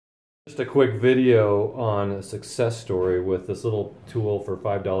Just a quick video on a success story with this little tool for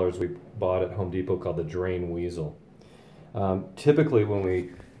 $5 we bought at Home Depot called the Drain Weasel. Typically when we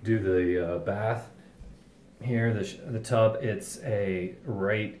do the bath here, the tub, it's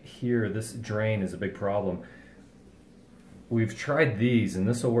right here, this drain is a big problem. We've tried these and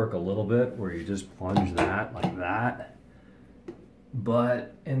this will work a little bit where you just plunge that like that.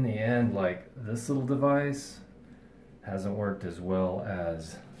 But in the end, like this little device hasn't worked as well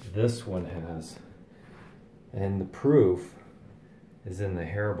as this one has. And the proof is in the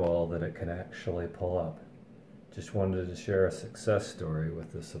hairball that it can actually pull up. Just wanted to share a success story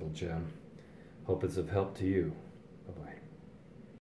with this little gem. Hope it's of help to you. Bye-bye.